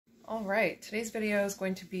All right, today's video is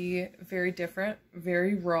going to be very different,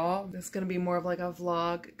 very raw. This is going to be more of like a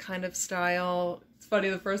vlog kind of style. It's funny,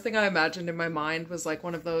 the first thing I imagined in my mind was like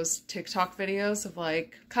one of those TikTok videos of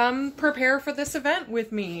like, come prepare for this event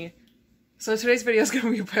with me. So today's video is going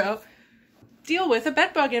to be about deal with a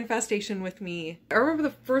bedbug infestation with me. I remember the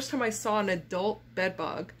first time I saw an adult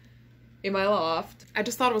bedbug in my loft, I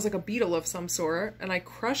just thought it was like a beetle of some sort, and I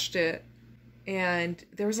crushed it and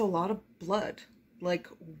there was a lot of blood. Like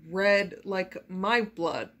red, like my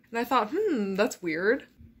blood. And I thought, that's weird.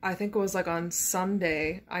 I think it was like on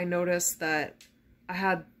Sunday, I noticed that I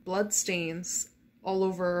had blood stains all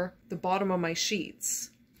over the bottom of my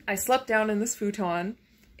sheets. I slept down in this futon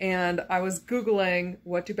and I was Googling,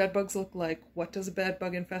 what do bedbugs look like? What does a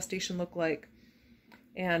bedbug infestation look like?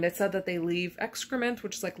 And it said that they leave excrement,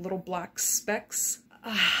 which is like little black specks.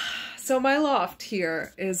 So my loft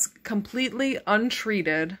here is completely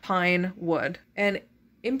untreated pine wood, and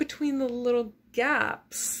in between the little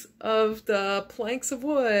gaps of the planks of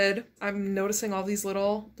wood, I'm noticing all these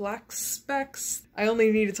little black specks. I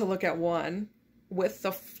only needed to look at one with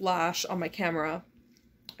the flash on my camera.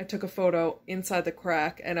 I took a photo inside the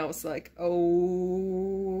crack and I was like,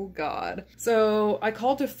 oh God. So I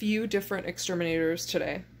called a few different exterminators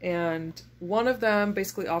today, and one of them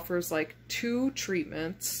basically offers like 2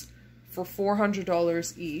 treatments for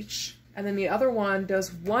 $400 each, and then the other one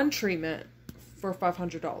does 1 treatment for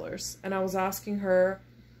 $500. And I was asking her,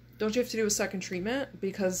 don't you have to do a second treatment?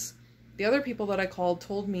 Because the other people that I called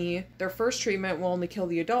told me their first treatment will only kill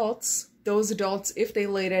the adults. Those adults, if they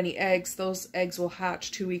laid any eggs, those eggs will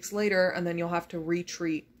hatch 2 weeks later, and then you'll have to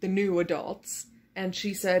retreat the new adults. And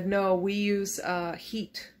she said, no, we use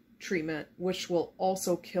heat treatment, which will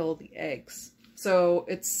also kill the eggs. So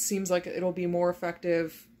it seems like it'll be more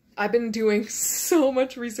effective. I've been doing so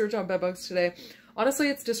much research on bedbugs today. Honestly,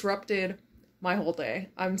 it's disrupted my whole day.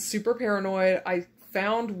 I'm super paranoid. I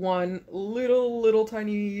found one little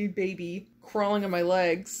tiny baby crawling on my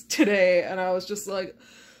legs today, and I was just like,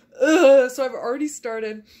 ugh. So I've already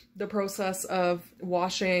started the process of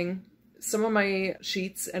washing some of my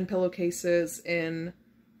sheets and pillowcases in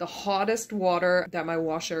the hottest water that my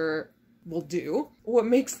washer will do. What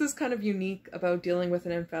makes this kind of unique about dealing with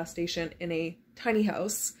an infestation in a tiny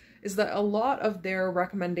house is that a lot of their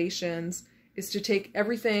recommendations is to take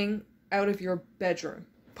everything out of your bedroom.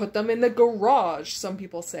 Put them in the garage, some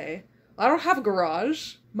people say. I don't have a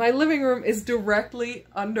garage. My living room is directly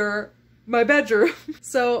under my bedroom.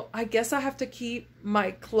 So I guess I have to keep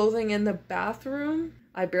my clothing in the bathroom.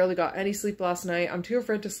 I barely got any sleep last night. I'm too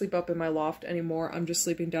afraid to sleep up in my loft anymore. I'm just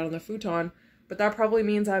sleeping down on the futon. But that probably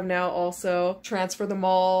means I've now also transferred them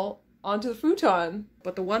all onto the futon.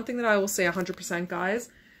 But the one thing that I will say 100%, guys,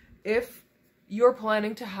 if you're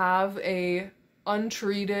planning to have a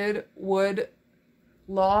untreated wood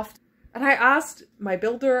loft, and I asked my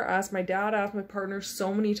builder, I asked my dad, I asked my partner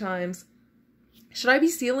so many times, should I be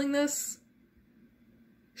sealing this?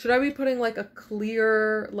 Should I be putting like a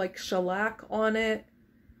clear like shellac on it?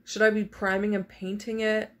 Should I be priming and painting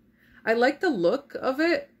it? I like the look of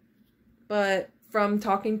it, but from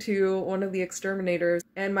talking to one of the exterminators,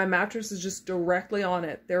 and my mattress is just directly on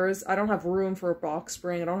it. I don't have room for a box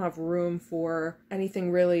spring. I don't have room for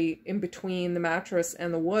anything really in between the mattress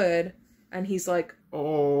and the wood. And he's like,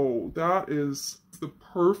 oh, that is the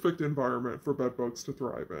perfect environment for bedbugs to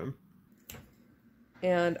thrive in.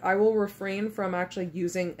 And I will refrain from actually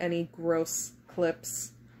using any gross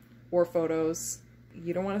clips or photos.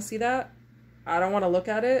 You don't want to see that. I don't want to look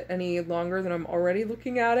at it any longer than I'm already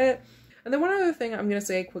looking at it. And then one other thing I'm going to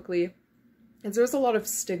say quickly is there's a lot of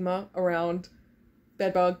stigma around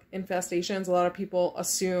bedbug infestations. A lot of people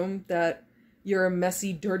assume that you're a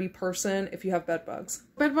messy, dirty person if you have bedbugs.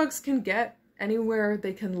 Bedbugs can get anywhere,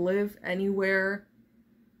 they can live anywhere,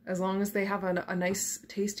 as long as they have a nice,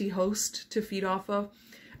 tasty host to feed off of.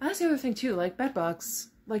 And that's the other thing too, like bedbugs,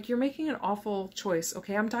 like you're making an awful choice.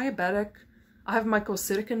 Okay, I'm diabetic, I have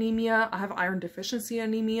mycocytic anemia, I have iron deficiency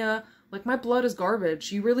anemia. Like, my blood is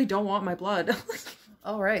garbage. You really don't want my blood.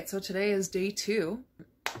 All right, so today is day 2.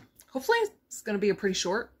 Hopefully it's gonna be a pretty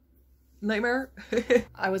short nightmare.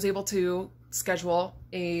 I was able to schedule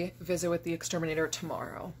a visit with the exterminator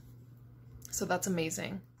tomorrow. So that's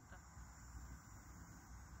amazing.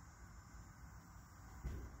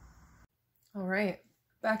 All right,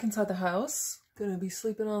 back inside the house. Gonna be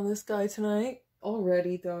sleeping on this guy tonight.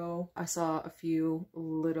 Already though, I saw a few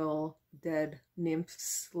little dead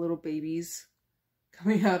nymphs, little babies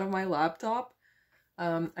coming out of my laptop.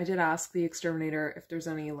 I did ask the exterminator if there's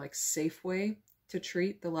any like safe way to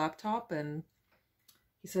treat the laptop, and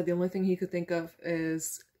he said the only thing he could think of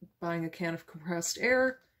is buying a can of compressed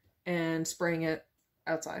air and spraying it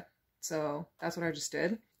outside. So that's what I just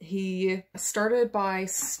did. He started by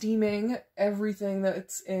steaming everything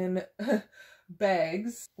that's in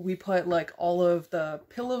bags. We put like all of the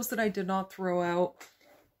pillows that I did not throw out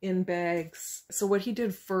in bags. So what he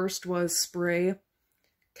did first was spray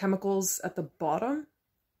chemicals at the bottom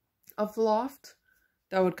of the loft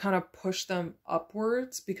that would kind of push them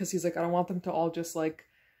upwards, because he's like, I don't want them to all just like,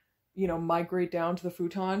 you know, migrate down to the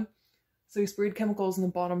futon. So he sprayed chemicals in the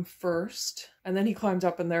bottom first, and then he climbed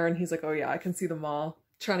up in there and he's like, oh yeah, I can see them all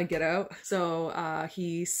trying to get out. So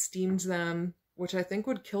he steamed them, which I think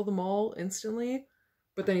would kill them all instantly,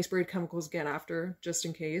 but then he sprayed chemicals again after, just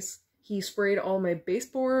in case. He sprayed all my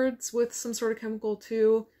baseboards with some sort of chemical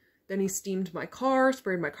too. Then he steamed my car,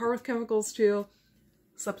 sprayed my car with chemicals too.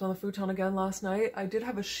 Slept on the futon again last night. I did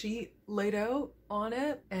have a sheet laid out on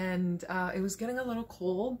it, and it was getting a little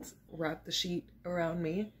cold. Wrapped the sheet around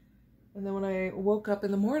me. And then when I woke up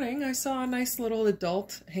in the morning, I saw a nice little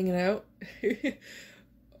adult hanging out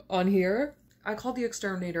on here. I called the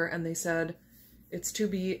exterminator and they said it's to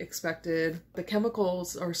be expected. The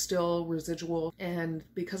chemicals are still residual, and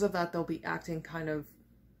because of that, they'll be acting kind of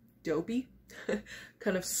dopey,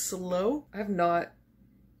 kind of slow. I have not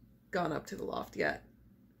gone up to the loft yet.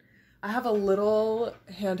 I have a little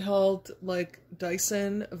handheld like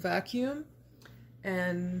Dyson vacuum,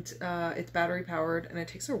 and it's battery powered, and it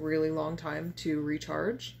takes a really long time to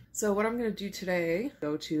recharge. So what I'm gonna do today,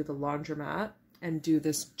 go to the laundromat and do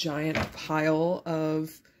this giant pile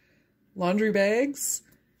of laundry bags.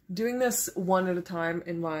 Doing this one at a time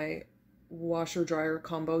in my washer dryer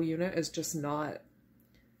combo unit is just not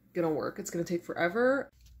gonna work. It's gonna take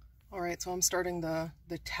forever. All right, so I'm starting the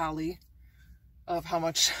tally of how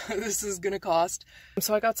much this is gonna cost.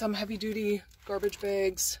 So I got some heavy duty garbage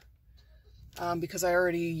bags because I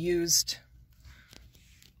already used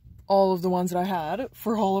all of the ones that I had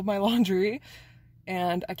for all of my laundry,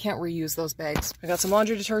 and I can't reuse those bags. I got some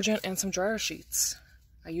laundry detergent and some dryer sheets.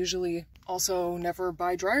 I usually also never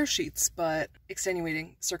buy dryer sheets, but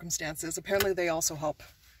extenuating circumstances. Apparently they also help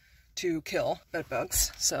to kill bed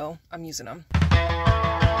bugs, so I'm using them.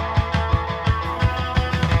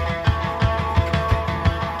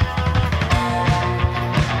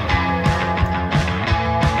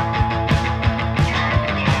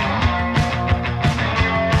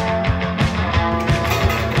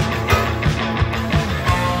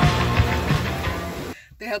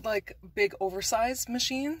 They had like big oversized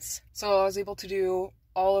machines, so I was able to do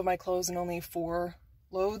all of my clothes in only 4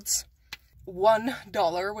 loads.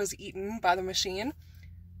 $1 was eaten by the machine.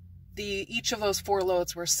 Each of those 4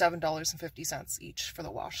 loads were $7.50 each for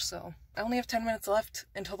the wash. So I only have 10 minutes left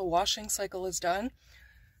until the washing cycle is done.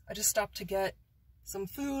 I just stopped to get some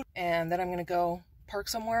food, and then I'm gonna go park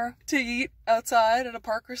somewhere to eat outside at a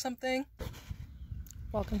park or something.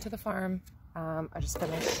 Welcome to the farm. I just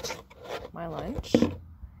finished my lunch.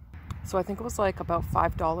 So I think it was like about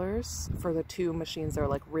 $5 for the 2 machines. They're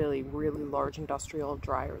like really, really large industrial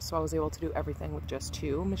dryers. So I was able to do everything with just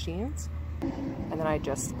 2 machines. And then I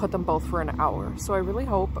just put them both for an hour. So I really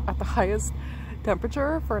hope at the highest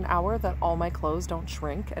temperature for an hour that all my clothes don't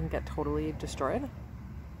shrink and get totally destroyed.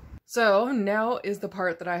 So now is the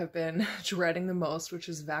part that I have been dreading the most, which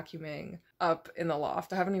is vacuuming up in the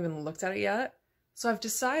loft. I haven't even looked at it yet. So I've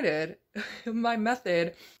decided my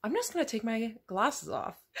method, I'm just gonna take my glasses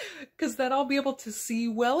off, because then I'll be able to see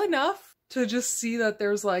well enough to just see that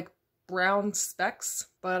there's like brown specks,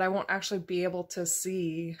 but I won't actually be able to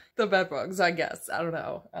see the bed bugs, I guess. I don't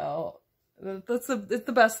know. It's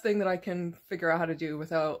the best thing that I can figure out how to do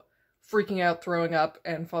without freaking out, throwing up,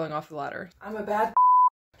 and falling off the ladder. I'm a bad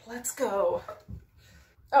Let's go.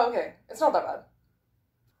 Oh, okay. It's not that bad.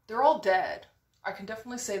 They're all dead. I can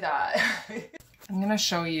definitely say that. I'm gonna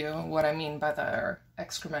show you what I mean by their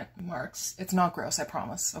excrement marks. It's not gross, I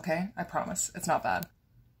promise, okay? I promise. It's not bad.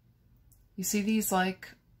 You see these, like,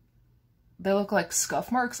 they look like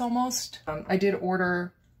scuff marks almost. I did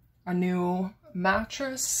order a new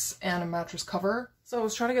mattress and a mattress cover. So I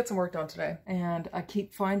was trying to get some work done today, and I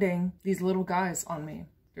keep finding these little guys on me.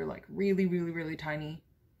 They're like really, really, really tiny,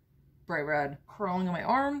 bright red, crawling on my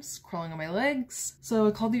arms, crawling on my legs. So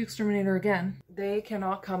I called the exterminator again. They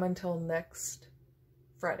cannot come until next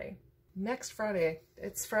Friday. Next Friday.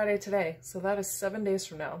 It's Friday today, so that is 7 days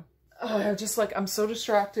from now. Oh, I'm so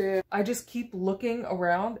distracted. I just keep looking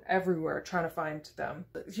around everywhere trying to find them.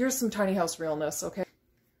 Here's some tiny house realness, okay?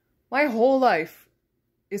 My whole life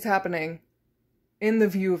is happening in the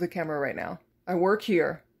view of the camera right now. I work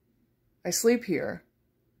here. I sleep here.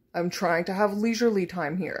 I'm trying to have leisurely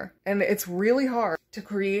time here. And it's really hard to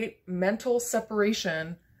create mental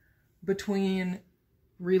separation between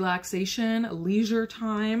relaxation, leisure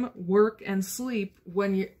time, work, and sleep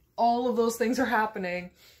when all of those things are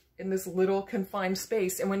happening in this little confined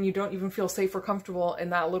space. And when you don't even feel safe or comfortable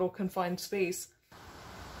in that little confined space.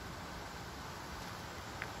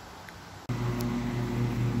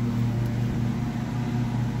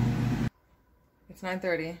 It's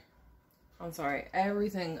 9:30. I'm sorry.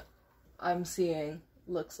 Everything I'm seeing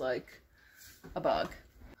looks like a bug.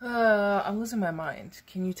 I'm losing my mind.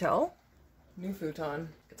 Can you tell? New futon.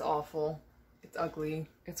 It's awful. It's ugly.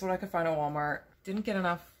 It's what I could find at Walmart. Didn't get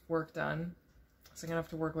enough work done. So I'm gonna have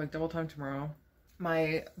to work like double time tomorrow.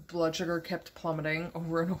 My blood sugar kept plummeting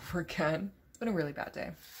over and over again. It's been a really bad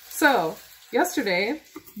day. So yesterday,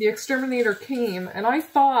 the exterminator came and I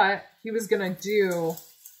thought he was gonna do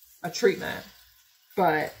a treatment,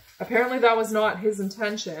 but apparently that was not his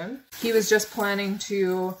intention. He was just planning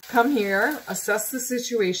to come here, assess the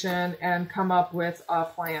situation, and come up with a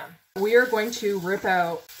plan. We are going to rip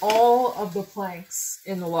out all of the planks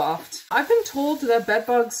in the loft. I've been told that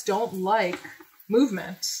bedbugs don't like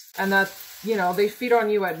movement and that, you know, they feed on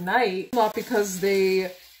you at night, not because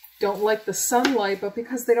they don't like the sunlight, but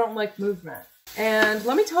because they don't like movement. And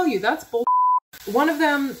let me tell you, that's bull. One of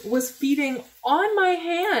them was feeding on my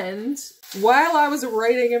hand while I was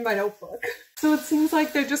writing in my notebook. So it seems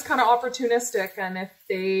like they're just kind of opportunistic, and if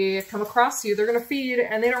they come across you, they're gonna feed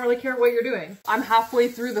and they don't really care what you're doing. I'm halfway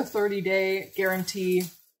through the 30-day guarantee.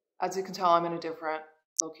 As you can tell, I'm in a different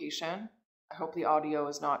location. I hope the audio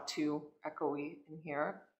is not too echoey in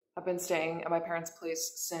here. I've been staying at my parents'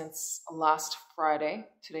 place since last Friday.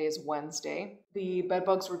 Today is Wednesday. The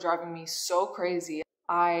bedbugs were driving me so crazy.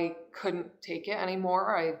 I couldn't take it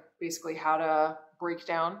anymore. I basically had a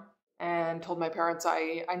breakdown and told my parents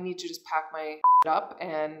I need to just pack my up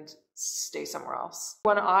and stay somewhere else.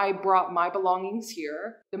 When I brought my belongings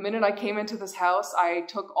here, the minute I came into this house, I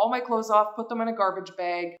took all my clothes off, put them in a garbage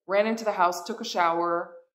bag, ran into the house, took a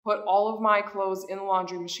shower, put all of my clothes in the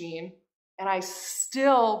laundry machine, and I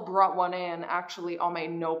still brought one in actually on my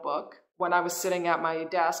notebook when I was sitting at my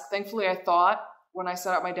desk. Thankfully, I thought when I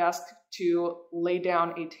sat at my desk to lay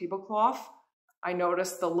down a tablecloth, I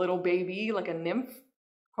noticed the little baby, like a nymph,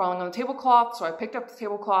 crawling on the tablecloth. So I picked up the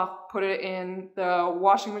tablecloth, put it in the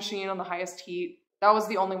washing machine on the highest heat. That was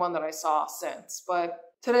the only one that I saw since. But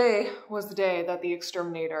today was the day that the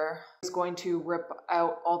exterminator was going to rip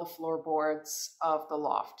out all the floorboards of the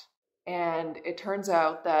loft. And it turns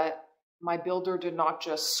out that my builder did not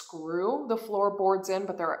just screw the floorboards in,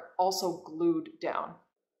 but they're also glued down.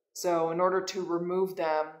 So in order to remove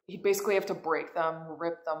them, you basically have to break them,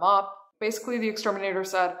 rip them up. Basically, the exterminator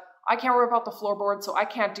said, I can't rip out the floorboard, so I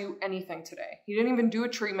can't do anything today. He didn't even do a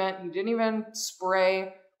treatment. He didn't even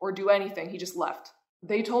spray or do anything. He just left.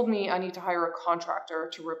 They told me I need to hire a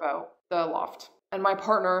contractor to rip out the loft. And my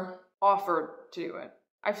partner offered to do it.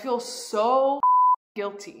 I feel so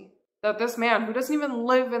guilty that this man, who doesn't even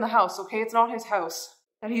live in the house, okay, it's not his house,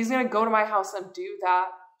 that he's gonna go to my house and do that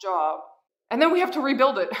job. And then we have to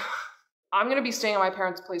rebuild it. I'm gonna be staying at my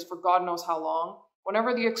parents' place for God knows how long.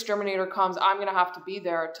 Whenever the exterminator comes, I'm gonna have to be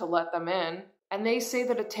there to let them in. And they say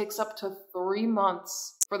that it takes up to 3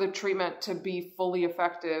 months for the treatment to be fully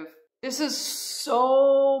effective. This is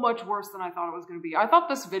so much worse than I thought it was gonna be. I thought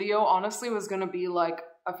this video, honestly, was gonna be like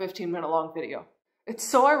a 15-minute long video. It's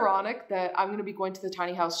so ironic that I'm gonna be going to the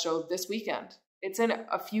tiny house show this weekend. It's in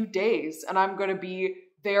a few days, and I'm gonna be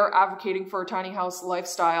there advocating for a tiny house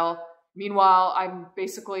lifestyle. Meanwhile, I'm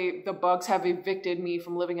basically, the bugs have evicted me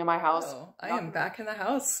from living in my house. Oh, I am back in the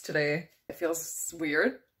house today. It feels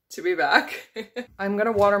weird to be back. I'm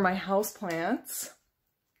gonna water my houseplants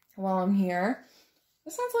while I'm here.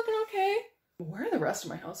 This one's looking okay. Where are the rest of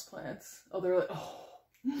my houseplants? Oh, they're like, oh.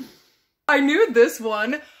 I knew this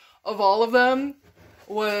one of all of them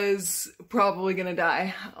was probably gonna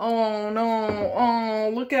die. Oh no,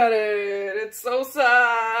 oh, look at it. It's so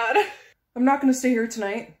sad. I'm not gonna stay here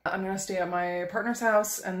tonight. I'm gonna stay at my partner's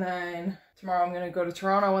house, and then tomorrow I'm gonna go to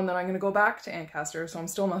Toronto, and then I'm gonna go back to Ancaster, so I'm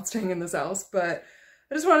still not staying in this house, but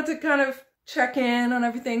I just wanted to kind of check in on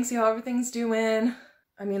everything, see how everything's doing.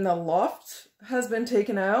 I mean, the loft has been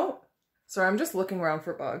taken out. Sorry, I'm just looking around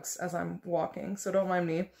for bugs as I'm walking, so don't mind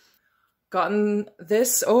me. Gotten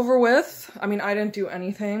this over with. I mean, I didn't do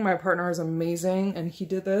anything. My partner is amazing, and he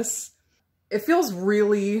did this. It feels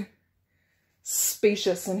really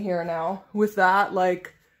spacious in here now with that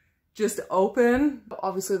like just open.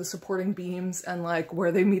 Obviously the supporting beams and like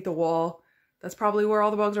where they meet the wall, that's probably where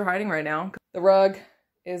all the bugs are hiding right now. The rug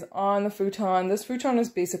is on the futon. This futon is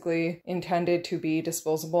basically intended to be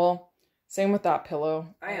disposable. Same with that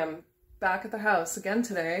pillow. I am back at the house again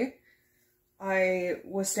today. I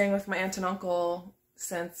was staying with my aunt and uncle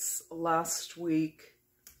since last week,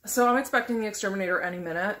 so I'm expecting the exterminator any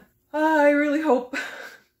minute. I really hope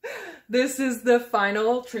This is the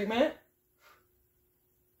final treatment.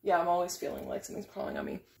 Yeah, I'm always feeling like something's crawling on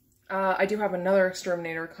me. I do have another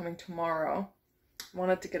exterminator coming tomorrow.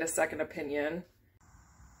 Wanted to get a second opinion.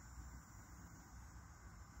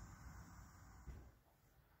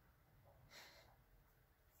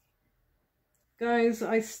 Guys,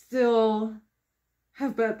 I still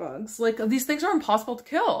have bed bugs. Like, these things are impossible to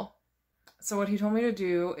kill. So what he told me to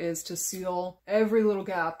do is to seal every little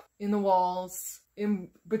gap in the walls, in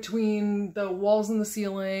between the walls and the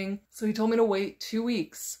ceiling. So he told me to wait 2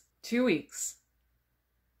 weeks. 2 weeks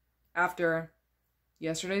after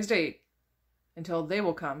yesterday's date until they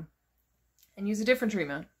will come and use a different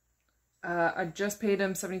treatment. I just paid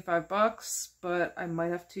him 75 bucks, but I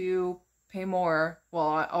might have to pay more.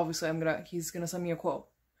 Well, obviously he's gonna send me a quote.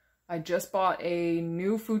 I just bought a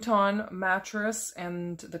new futon mattress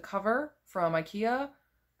and the cover from IKEA.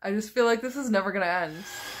 I just feel like this is never gonna end.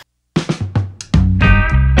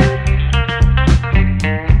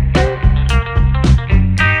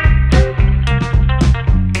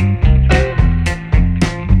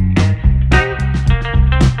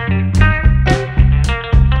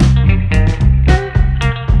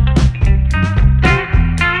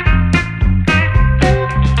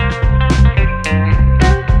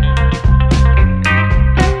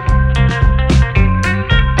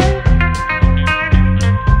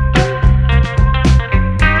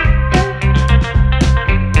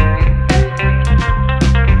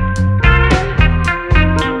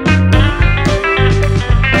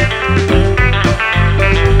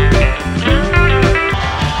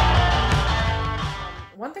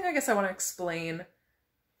 I want to explain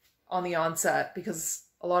on the onset, because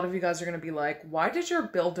a lot of you guys are going to be like, why did your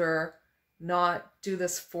builder not do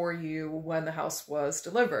this for you when the house was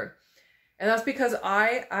delivered? And that's because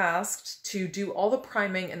I asked to do all the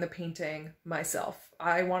priming and the painting myself.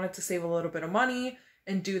 I wanted to save a little bit of money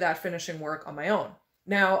and do that finishing work on my own.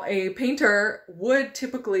 Now, a painter would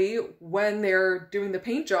typically, when they're doing the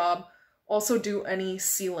paint job, also do any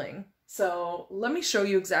sealing. So let me show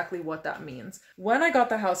you exactly what that means. When I got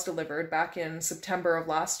the house delivered back in September of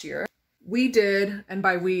last year, we did, and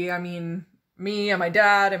by we, I mean me and my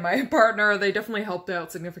dad and my partner, they definitely helped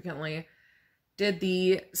out significantly, did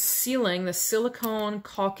the sealing, the silicone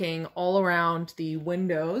caulking all around the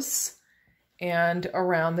windows and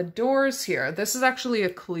around the doors here. This is actually a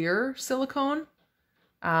clear silicone,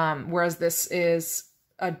 whereas this is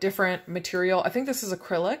a different material. I think this is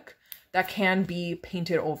acrylic that can be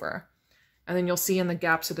painted over. And then you'll see in the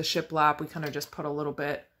gaps of the shiplap, we kind of just put a little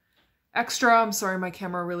bit extra. I'm sorry, my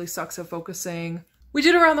camera really sucks at focusing. We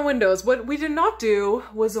did around the windows. What we did not do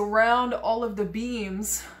was around all of the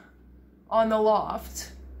beams on the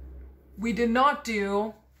loft. We did not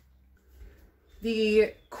do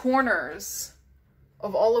the corners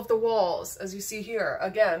of all of the walls, as you see here.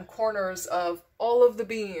 Again, corners of all of the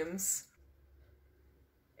beams.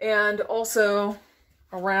 And also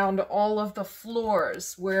around all of the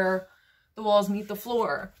floors where the walls meet the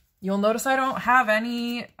floor. You'll notice I don't have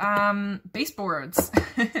any baseboards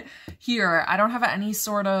here. I don't have any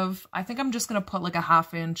sort of, I think I'm just gonna put like a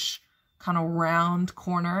 1/2 inch kind of round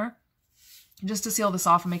corner just to seal this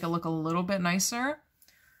off and make it look a little bit nicer.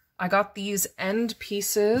 I got these end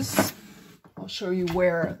pieces. I'll show you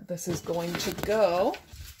where this is going to go.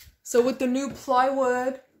 So with the new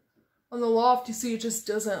plywood on the loft, you see it just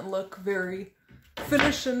doesn't look very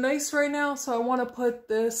finished and nice right now. So I want to put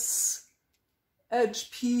this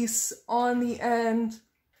edge piece on the end.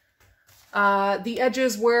 The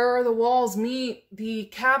edges where the walls meet the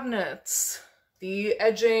cabinets, the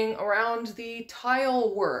edging around the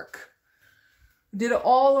tile work. Did it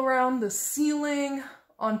all around the ceiling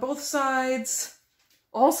on both sides,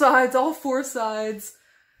 all 4 sides.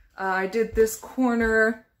 I did this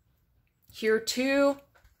corner here too.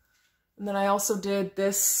 And then I also did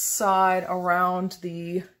this side around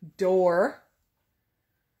the door.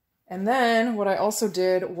 And then what I also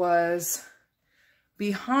did was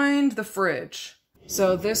behind the fridge.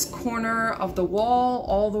 So this corner of the wall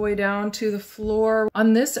all the way down to the floor.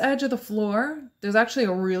 On this edge of the floor, there's actually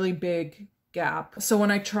a really big gap. So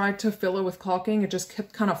when I tried to fill it with caulking, it just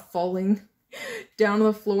kept kind of falling down to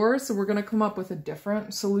the floor. So we're gonna come up with a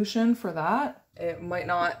different solution for that. It might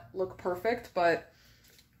not look perfect, but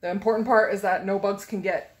the important part is that no bugs can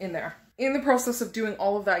get in there. In the process of doing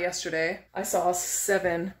all of that yesterday, I saw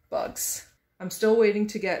 7 bugs. I'm still waiting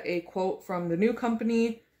to get a quote from the new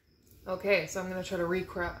company. Okay, so I'm gonna try to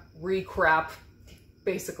recap,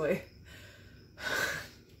 basically.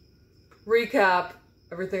 Recap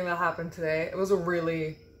everything that happened today. It was a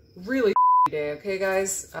really day, okay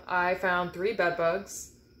guys? I found 3 bed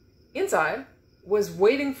bugs inside Was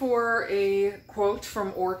waiting for a quote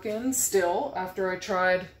from Orkin still after I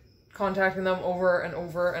tried contacting them over and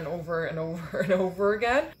over and over and over and over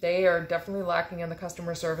again. They are definitely lacking in the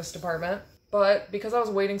customer service department. But because I was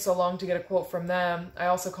waiting so long to get a quote from them, I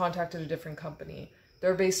also contacted a different company.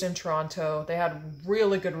 They're based in Toronto. They had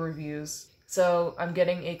really good reviews. So I'm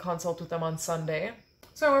getting a consult with them on Sunday.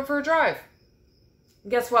 So I went for a drive.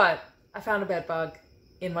 And guess what? I found a bed bug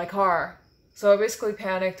in my car. So I basically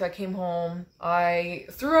panicked. I came home. I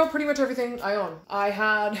threw out pretty much everything I own. I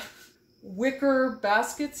had wicker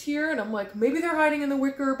baskets here, and I'm like, maybe they're hiding in the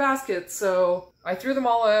wicker baskets. So I threw them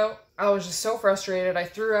all out. I was just so frustrated. I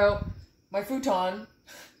threw out my futon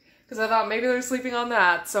because I thought maybe they're sleeping on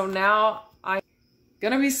that. So now I'm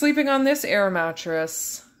gonna be sleeping on this air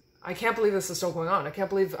mattress. I can't believe this is still going on. I can't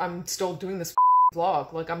believe I'm still doing this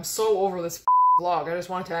vlog. Like, I'm so over this vlog. I just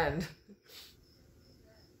want it to end.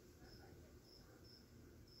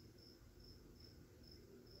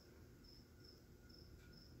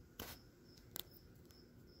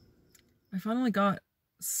 I finally got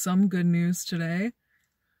some good news today.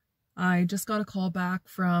 I just got a call back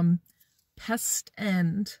from Pest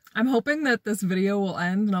End. I'm hoping that this video will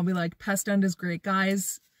end and I'll be like, Pest End is great,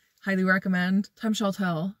 guys. Highly recommend. Time shall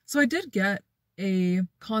tell. So I did get a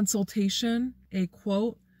consultation, a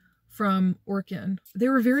quote from Orkin. They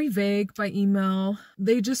were very vague by email.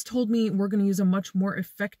 They just told me we're going to use a much more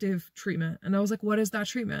effective treatment. And I was like, what is that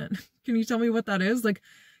treatment? Can you tell me what that is? Like,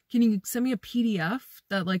 can you send me a PDF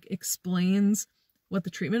that like explains what the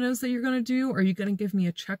treatment is that you're going to do? Or are you going to give me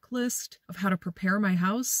a checklist of how to prepare my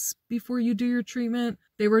house before you do your treatment?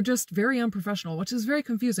 They were just very unprofessional, which is very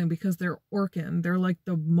confusing because they're Orkin. They're like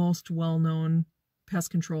the most well-known pest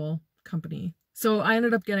control company. So I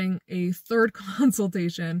ended up getting a third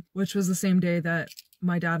consultation, which was the same day that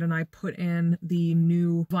my dad and I put in the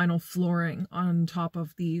new vinyl flooring on top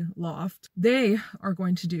of the loft. They are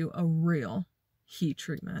going to do a real heat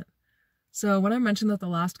treatment. So when I mentioned that the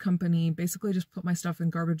last company basically just put my stuff in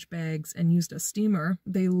garbage bags and used a steamer,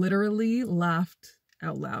 they literally laughed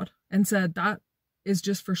out loud and said that is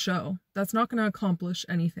just for show. That's not going to accomplish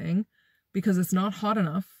anything because it's not hot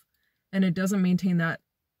enough and it doesn't maintain that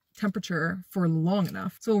temperature for long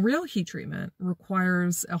enough. So real heat treatment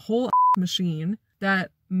requires a whole machine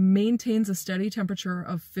that maintains a steady temperature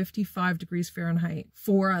of 55 degrees Fahrenheit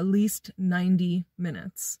for at least 90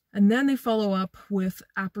 minutes. And then they follow up with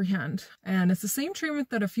Apprehend. And it's the same treatment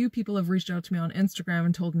that a few people have reached out to me on Instagram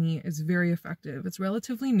and told me is very effective. It's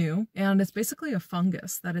relatively new, and it's basically a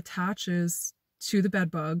fungus that attaches to the bed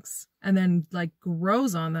bugs and then like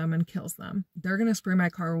grows on them and kills them. They're going to spray my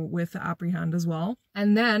car with the Apprehend as well.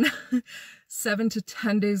 And then 7 to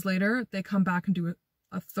 10 days later, they come back and do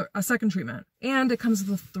a second treatment, and it comes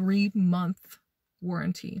with a 3-month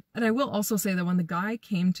warranty. And I will also say that when the guy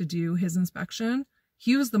came to do his inspection,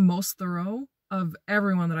 he was the most thorough of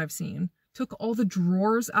everyone that I've seen. Took all the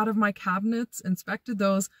drawers out of my cabinets, inspected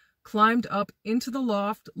those, climbed up into the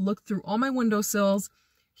loft, looked through all my windowsills.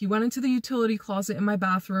 He went into the utility closet in my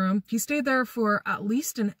bathroom. He stayed there for at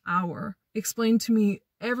least an hour, explained to me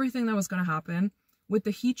everything that was going to happen. With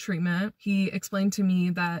the heat treatment, he explained to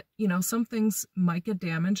me that, you know, some things might get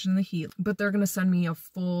damaged in the heat, but they're going to send me a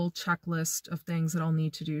full checklist of things that I'll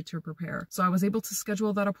need to do to prepare. So I was able to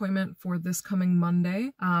schedule that appointment for this coming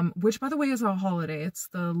Monday, which by the way is a holiday. It's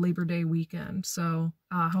the Labor Day weekend. So,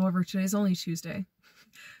 however, today's only Tuesday.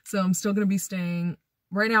 So I'm still going to be staying,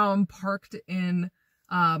 right now I'm parked in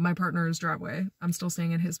my partner's driveway. I'm still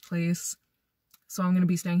staying at his place. So I'm going to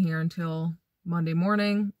be staying here until Monday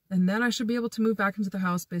morning, and then I should be able to move back into the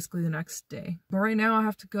house basically the next day. But right now I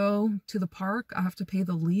have to go to the park. I have to pay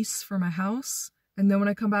the lease for my house. And then when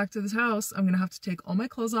I come back to this house, I'm going to have to take all my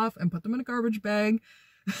clothes off and put them in a garbage bag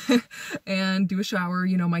and do a shower,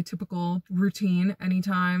 you know, my typical routine.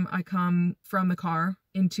 Anytime I come from the car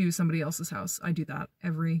into somebody else's house, I do that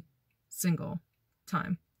every single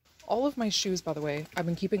time. All of my shoes, by the way, I've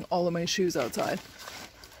been keeping all of my shoes outside,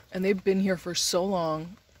 and they've been here for so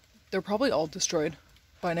long. They're probably all destroyed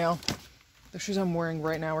by now. The shoes I'm wearing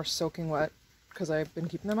right now are soaking wet because I've been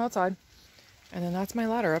keeping them outside. And then that's my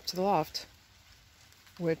ladder up to the loft,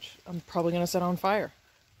 which I'm probably going to set on fire.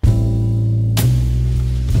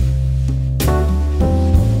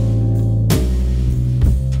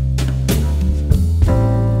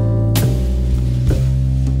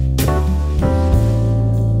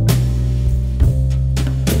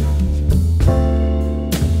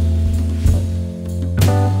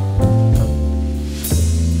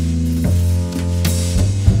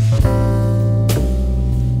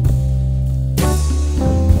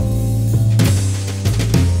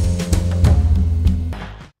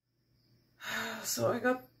 So I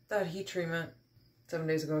got that heat treatment 7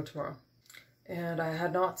 days ago tomorrow. And I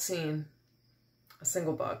had not seen a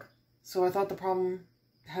single bug. So I thought the problem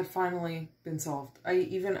had finally been solved. I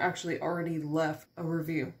even actually already left a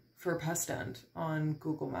review for Pest End on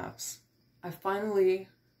Google Maps. I finally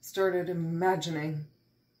started imagining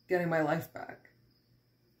getting my life back.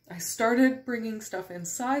 I started bringing stuff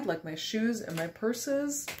inside, like my shoes and my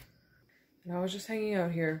purses. And I was just hanging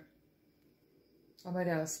out here on my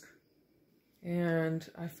desk. And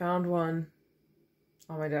I found one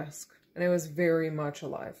on my desk. And it was very much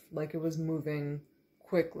alive, like it was moving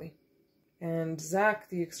quickly. And Zach,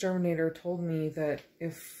 the exterminator, told me that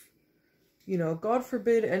if, you know, God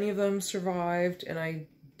forbid any of them survived and I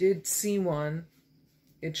did see one,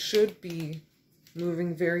 it should be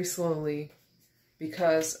moving very slowly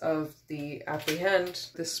because of the apprehend,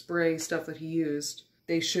 the spray stuff that he used.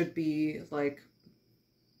 They should be like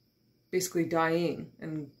basically dying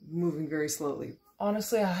and moving very slowly.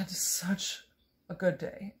 Honestly, I had such a good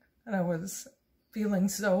day and I was feeling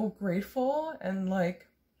so grateful and like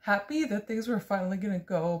happy that things were finally gonna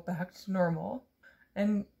go back to normal.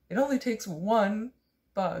 And it only takes one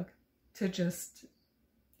bug to just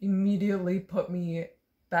immediately put me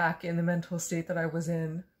back in the mental state that I was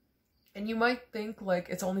in. And you might think like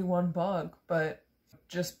it's only one bug, but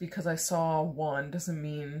just because I saw one doesn't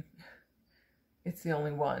mean it's the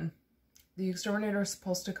only one. The exterminator is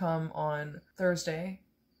supposed to come on Thursday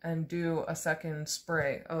and do a second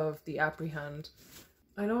spray of the apprehend.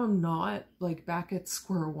 I know I'm not like back at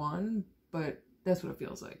square one, but that's what it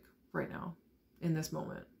feels like right now in this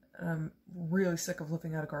moment. And I'm really sick of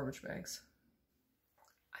living out of garbage bags.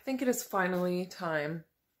 I think it is finally time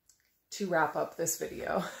to wrap up this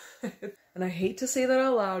video. And I hate to say that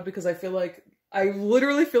out loud because I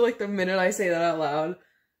literally feel like the minute I say that out loud,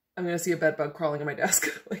 I'm gonna see a bed bug crawling on my desk.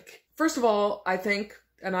 Like, first of all, I think,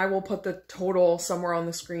 and I will put the total somewhere on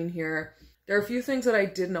the screen here, there are a few things that I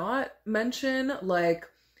did not mention, like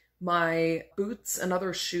my boots and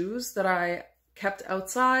other shoes that I kept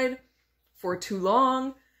outside for too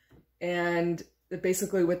long, and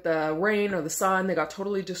basically with the rain or the sun, they got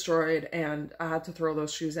totally destroyed, and I had to throw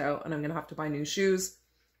those shoes out, and I'm gonna have to buy new shoes.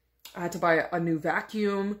 I had to buy a new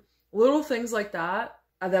vacuum, little things like that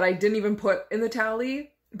that I didn't even put in the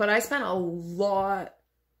tally, but I spent a lot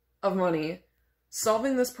of money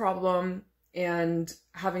solving this problem and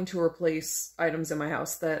having to replace items in my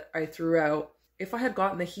house that I threw out. If I had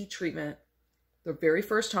gotten the heat treatment the very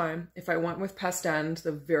first time, if I went with Pest End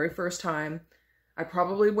the very first time, I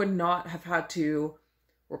probably would not have had to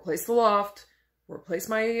replace the loft, replace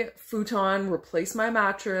my futon, replace my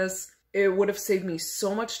mattress. It would have saved me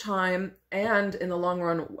so much time, and in the long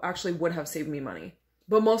run actually would have saved me money.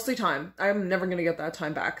 But mostly time. I'm never gonna get that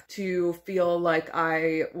time back to feel like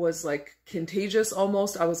I was like contagious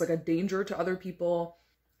almost. I was like a danger to other people.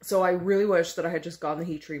 So I really wish that I had just gotten the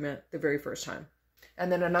heat treatment the very first time.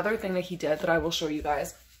 And then another thing that he did that I will show you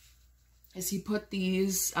guys is he put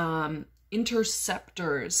these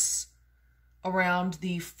interceptors around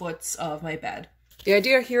the foots of my bed. The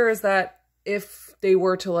idea here is that if they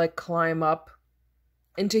were to like climb up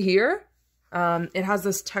into here, it has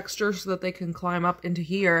this texture so that they can climb up into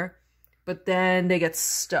here, but then they get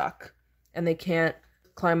stuck and they can't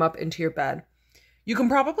climb up into your bed. You can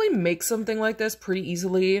probably make something like this pretty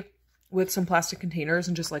easily with some plastic containers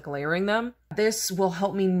and just like layering them. This will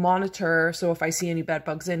help me monitor, so if I see any bed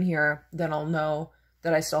bugs in here, then I'll know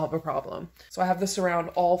that I still have a problem. So I have this around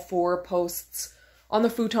all 4 posts on the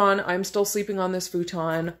futon. I'm still sleeping on this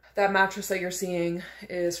futon. That mattress that you're seeing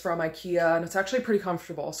is from IKEA, and it's actually pretty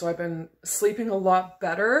comfortable. So I've been sleeping a lot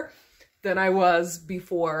better than I was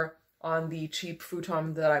before on the cheap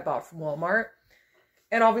futon that I bought from Walmart.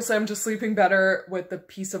 And obviously I'm just sleeping better with the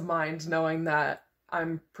peace of mind knowing that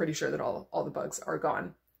I'm pretty sure that all the bugs are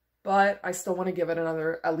gone. But I still want to give it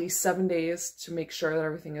another at least 7 days to make sure that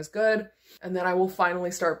everything is good. And then I will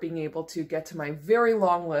finally start being able to get to my very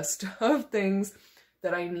long list of things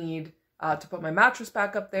that I need to put my mattress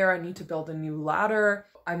back up there. I need to build a new ladder.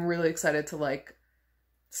 I'm really excited to like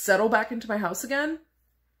settle back into my house again.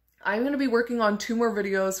 I'm going to be working on 2 more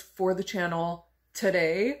videos for the channel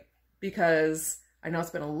today because I know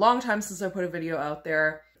it's been a long time since I put a video out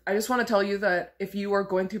there. I just want to tell you that if you are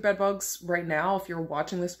going through bed bugs right now, if you're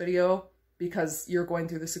watching this video because you're going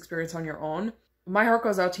through this experience on your own, my heart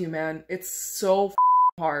goes out to you, man. It's so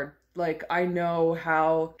hard. Like, I know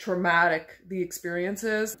how traumatic the experience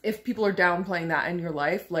is. If people are downplaying that in your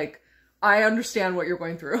life, like, I understand what you're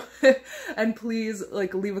going through. And please,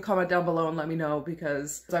 like, leave a comment down below and let me know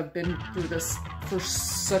because I've been through this for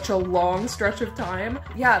such a long stretch of time.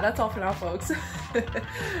 Yeah, that's all for now, folks.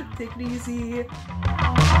 Take it easy.